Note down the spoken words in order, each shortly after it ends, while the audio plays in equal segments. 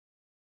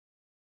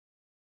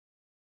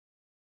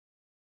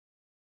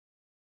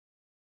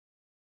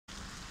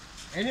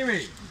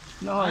Anyway,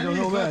 no, I don't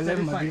know where I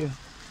left my beer.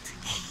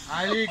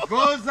 Ali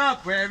goes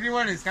up where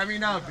everyone is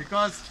coming out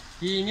because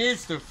he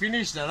needs to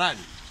finish the run.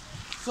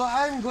 So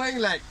I'm going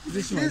like,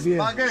 this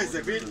bugger is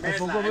a bit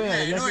mad.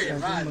 I know it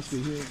runs.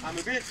 I'm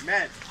a bit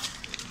mad.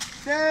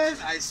 Then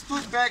I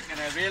stood back and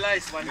I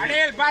realized one thing.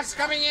 Adil, bus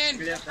coming in.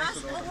 Thank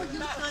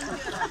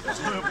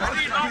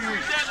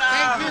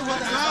you for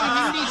the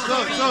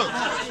So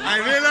I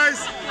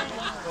realized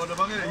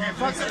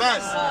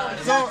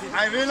So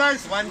I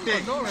realized one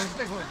thing.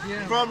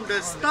 From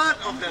the start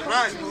of the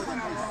run,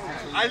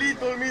 Ali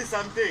told me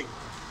something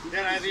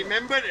that I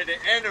remembered at the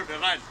end of the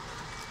run.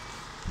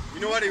 You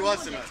know what it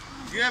was or not?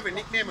 Do you have a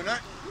nickname or not?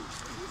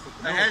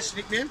 A hash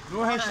nickname?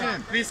 No hash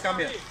name. Please come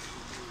here.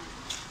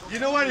 You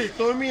know what he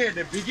told me at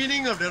the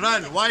beginning of the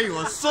run? Why he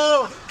was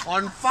so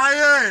on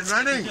fire and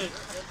running?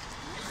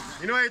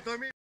 You know what he told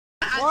me?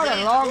 What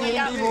a long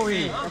Hindi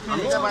movie.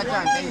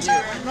 Belacan, thank you.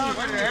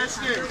 What a hash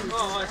name?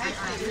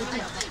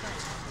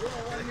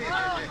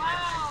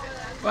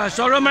 Well,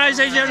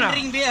 solemnization.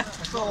 Drink beer.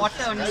 So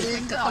water only.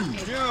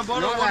 Yeah,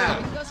 bottle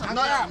water.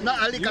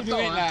 Not Ali Kato.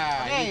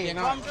 Hey,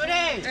 from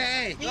today.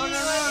 Hey, No.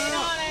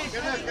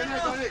 Got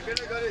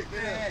it.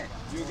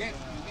 You get.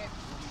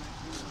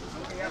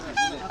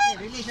 Okay,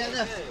 release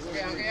other.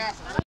 Okay.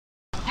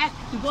 Have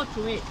to go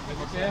through it.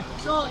 Okay.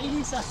 So it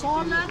is a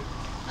solemn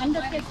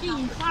undertaking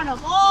in front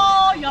of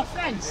all your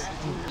friends.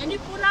 And you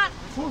put up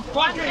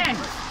one hand.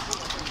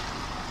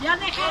 The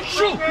other hand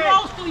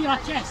close to your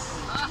chest.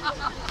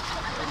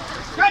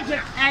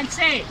 And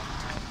say,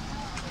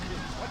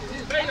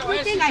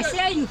 everything I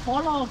say you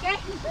follow, okay?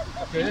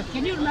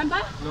 Can you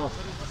remember? No.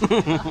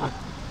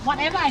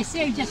 Whatever I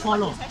say, you just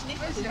follow.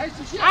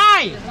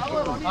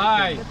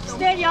 I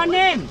state your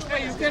name.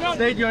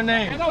 State your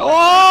name.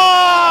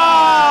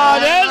 Oh,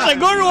 that's a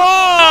good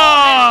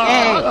one.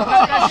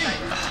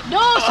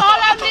 Do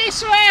solemnly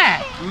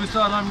swear You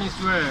solemnly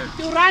swear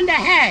to run the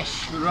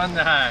hash. to run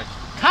the hash.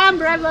 Come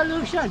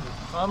revolution.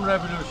 Come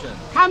revolution.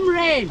 Come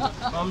rain.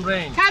 Come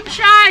rain. Come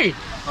shine.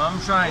 Come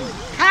shine.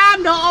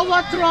 Come the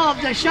overthrow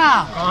of the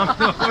Shah. Come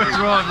the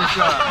overthrow of the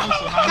Shah.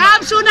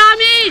 Come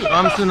tsunami.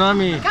 Come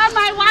tsunami. Come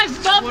my wife's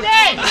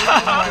birthday.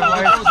 My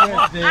wife's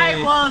birthday. I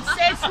will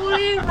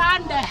faithfully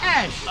run the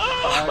hash.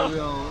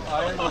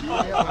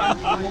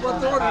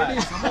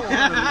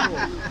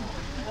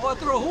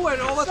 Overthrow who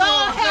and So overthrow?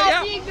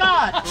 help me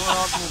God.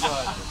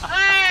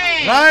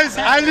 Hey. Guys,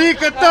 Ali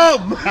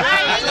Katom!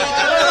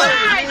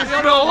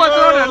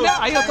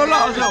 Ayaw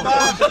tolak also.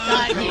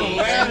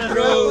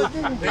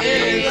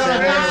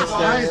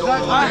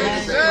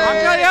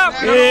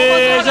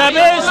 It's a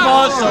bit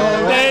small, so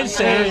they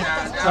say.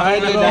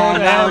 Try to go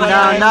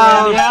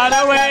down the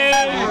other way.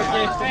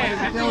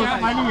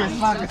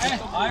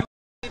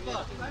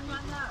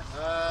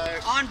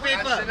 On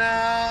paper.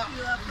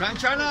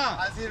 Kanchana,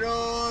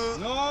 Azirul,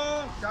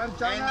 No,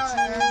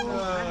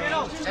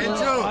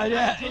 Enchu.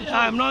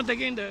 I'm not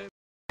taking the.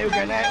 You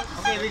can have.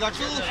 Okay, we got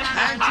two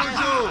And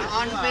Chuchu.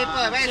 on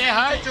paper. Where's Say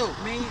hi. Chuchu?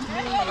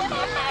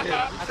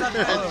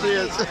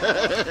 Cheers.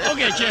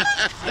 Okay, cheers.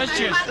 Let's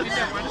cheers.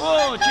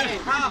 Oh,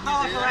 cheers. How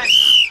was the ride?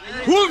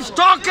 Who's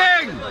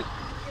talking?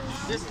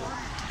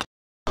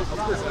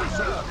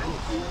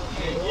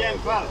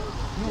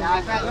 Yeah,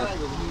 I felt good.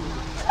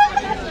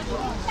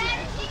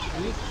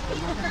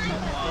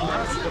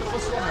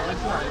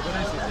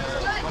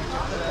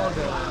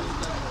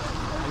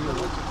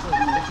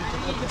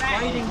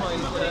 Fighting my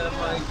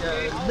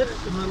lips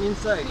from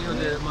inside, you know,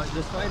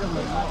 the side of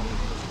my mouth.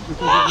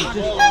 Because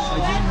it was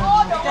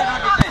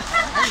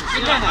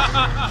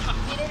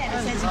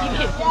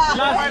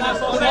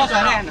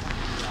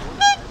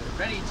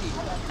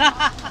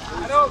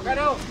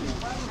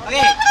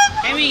Okay,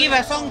 can we give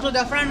a song to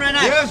the front runner?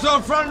 Yes,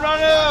 our front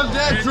runners,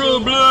 they're true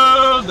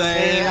blue.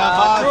 They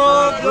are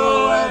true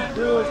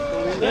blue.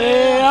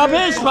 They are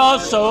baseball,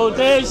 so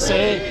they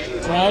say.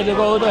 Try to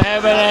go to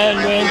heaven and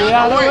win the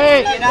other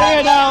way.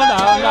 Way down,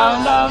 down,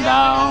 down, down,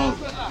 down.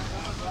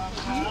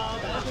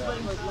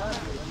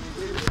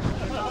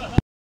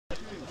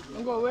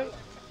 Don't go away.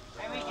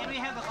 Can we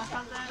have a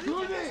consultant?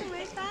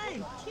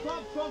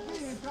 Stop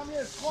talking and come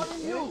here,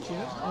 calling you.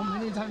 How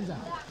many times?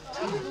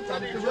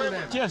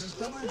 Cheers.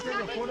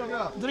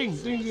 Drink.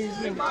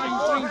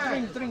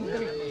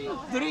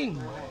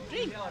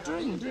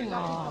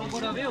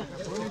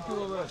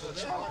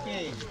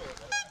 Okay.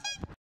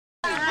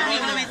 How many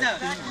kilometers?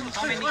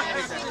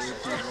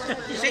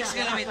 6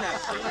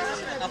 kilometers.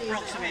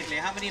 Approximately.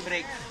 How many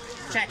breaks?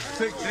 Check.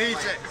 3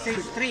 checks.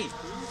 3.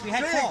 We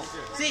had 4.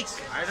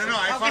 6. I don't know,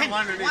 I found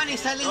one already. One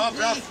is telling Oh,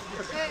 3.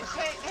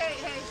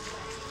 Hey.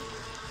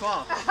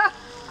 4.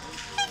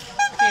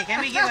 Okay, can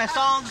we give a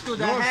song to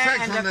the hair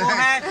and the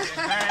forehead?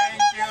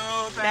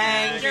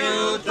 Thank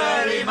you,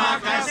 terima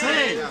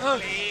kasih.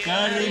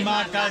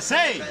 Terima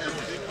kasih.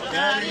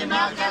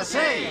 Terima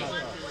kasih.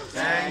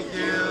 Thank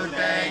you,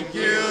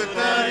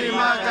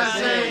 terima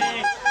kasih.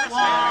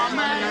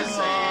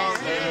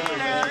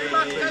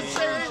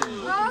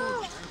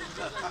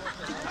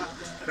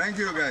 Thank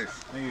you guys.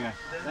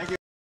 Thank you.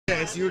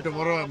 I see you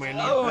tomorrow, I might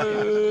not.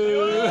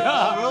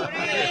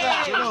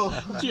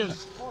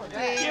 Cheers.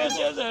 Cheers,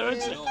 cheers.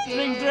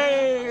 Drink.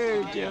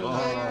 Cheers.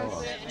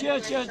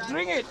 Cheers, cheers.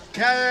 Drink it.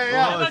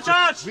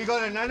 Yeah. We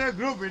got another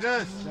group with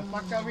us, the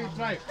Pakawi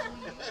tribe.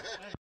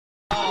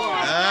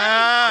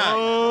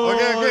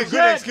 Okay,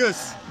 good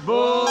excuse.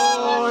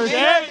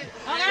 Bullshit.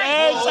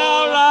 They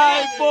sound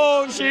like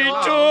bullshit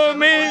to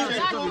me.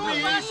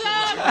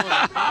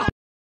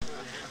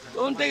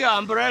 Don't take an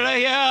umbrella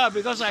here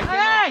because I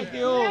cannot take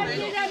you.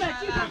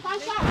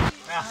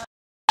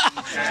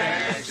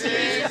 Sex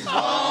is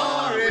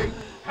boring.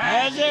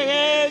 As it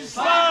is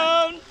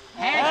fun.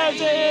 As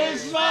it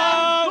is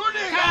fun.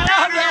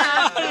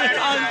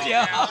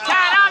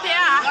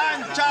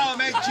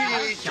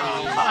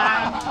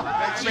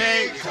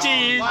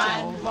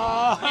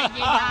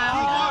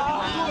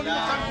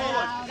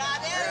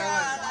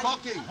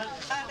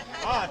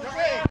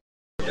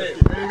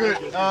 Very good.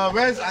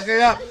 Where's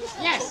Akayap?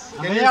 Yes.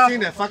 Can you sing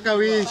the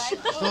Fakawi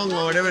song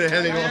or whatever the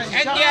hell it was?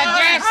 And their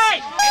guests.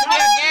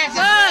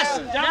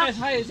 Jonas.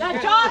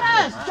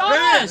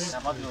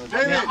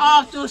 We're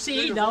off to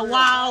see the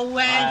Wild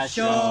West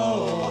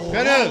show.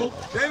 David.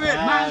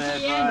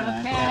 Monkey and the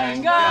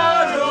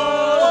kangaroo.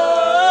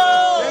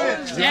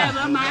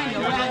 Never mind the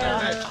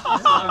weather.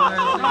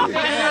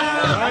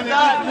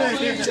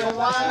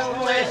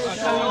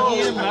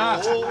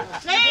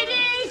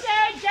 Ladies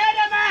and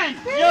gentlemen,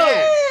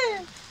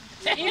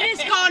 in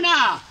this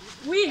corner,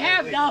 we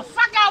have the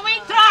Fakawi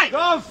tribe.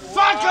 The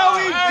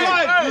Fakawi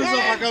tribe! This is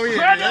Fakawi.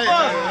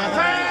 Incredible!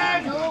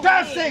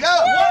 Fantastic!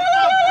 What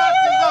the fuck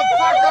is the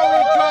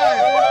Fakawi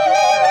tribe?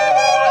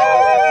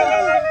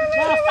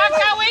 The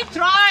Fakawi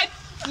tribe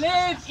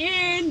live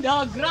in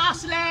the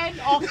grassland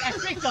of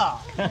Africa.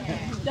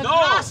 The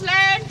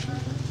grassland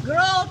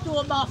grow to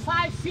about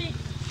 5 feet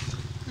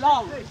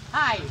long,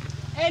 high,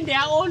 and they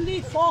are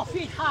only 4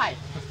 feet high.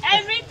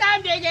 Every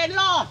time they get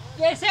lost,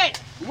 they say,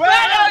 "Where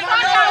the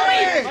fuck are we?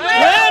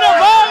 Where the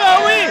fuck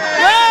are we?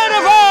 Where the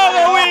fuck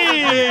are we?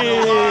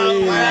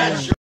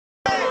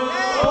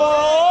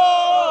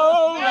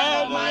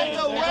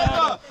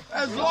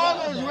 As long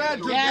as we're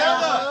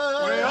together,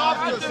 we're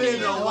off to see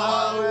the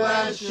Wild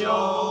West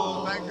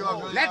show. Thank you.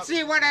 Let's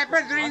see what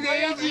happens during the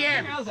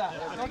AGM.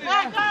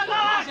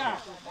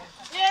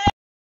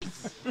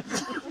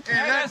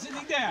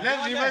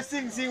 Let me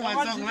sing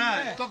one song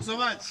lah. Talk so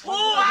much.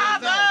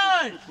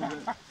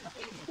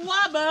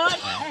 Bird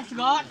has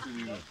got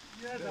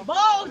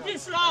bow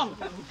this long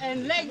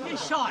and leg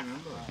this short.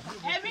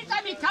 Every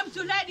time he comes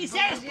to land, he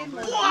says,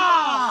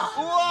 "Wow!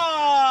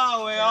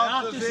 Wow, we're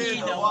Off to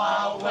see the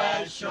Wild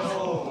West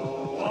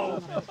show.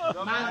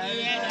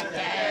 Monkey and the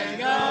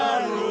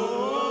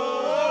kangaroo.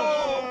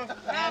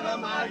 Never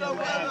mind the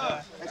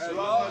weather. As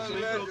long as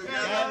we're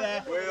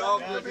together, we're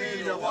off to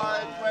see the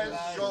Wild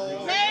West show.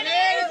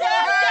 Ladies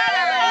and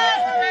gentlemen,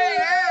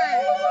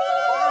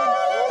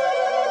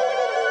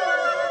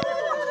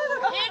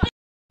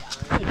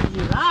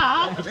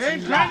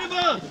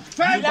 Incredible!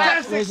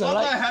 Fantastic!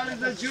 What the hell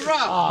is a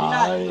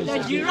giraffe? the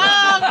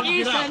giraffe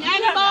is an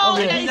animal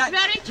that is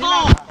very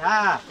tall.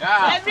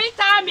 Every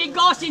time it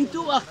goes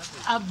into a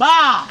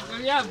bar,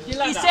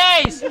 it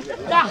says,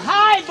 "The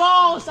high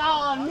balls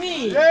are on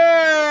me."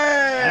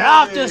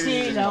 Love to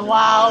see the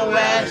Wild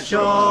West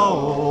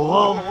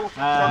show.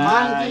 The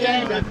monkey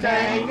and the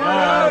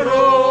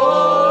kangaroo.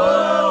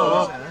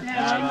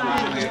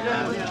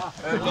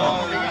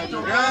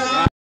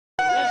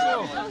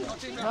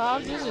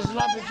 This is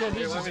not picture,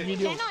 this is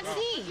video. Cannot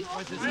see.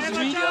 This is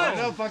video.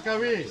 No,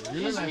 Fakawi.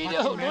 This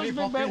video. Don't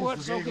speak bad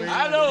words, okay?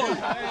 Hello.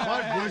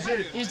 What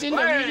bullshit? It's in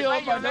the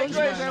video, but don't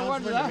speak bad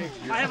words. I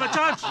have a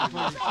charge. I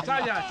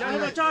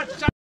have a charge.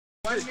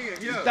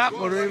 Dark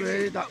already,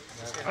 very dark.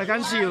 I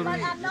can't see you.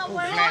 I'm not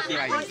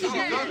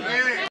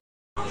worried.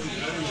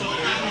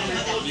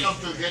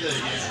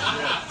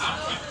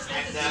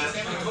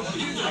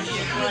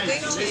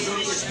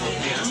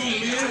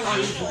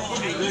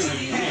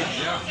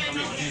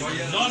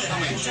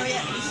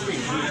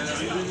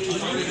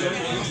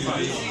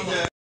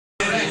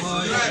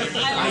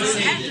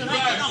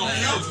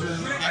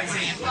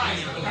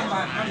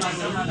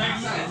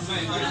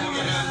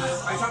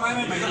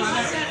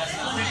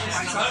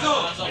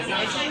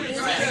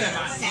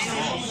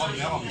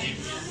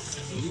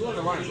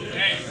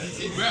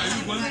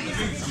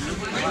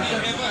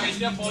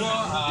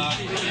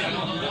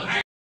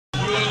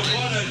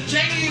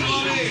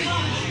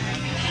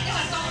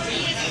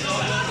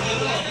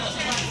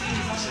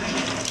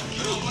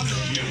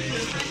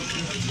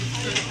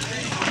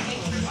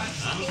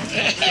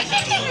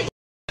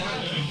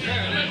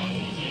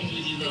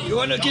 You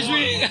want to kiss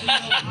me?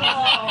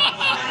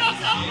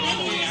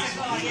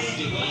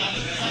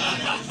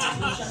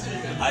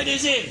 Hi,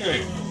 Daisy.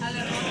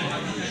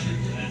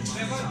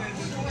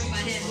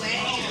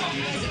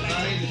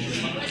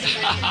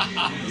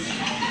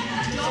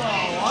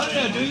 What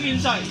are you doing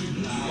inside?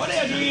 What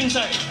are you doing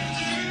inside?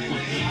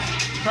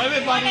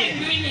 Private What party. I'm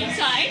doing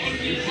inside?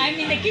 I'm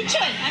in the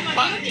kitchen. I'm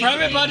on duty.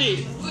 Private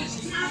party.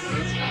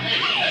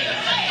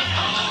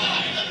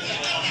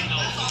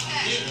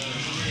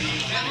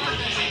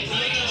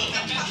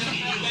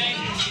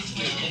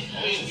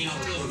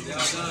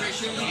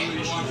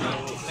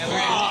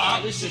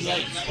 This is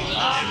like.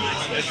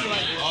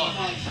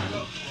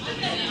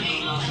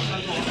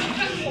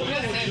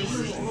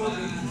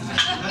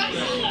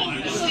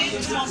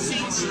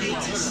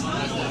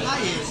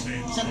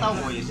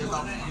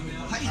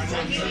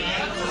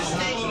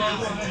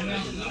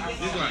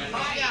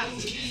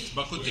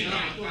 Bukit.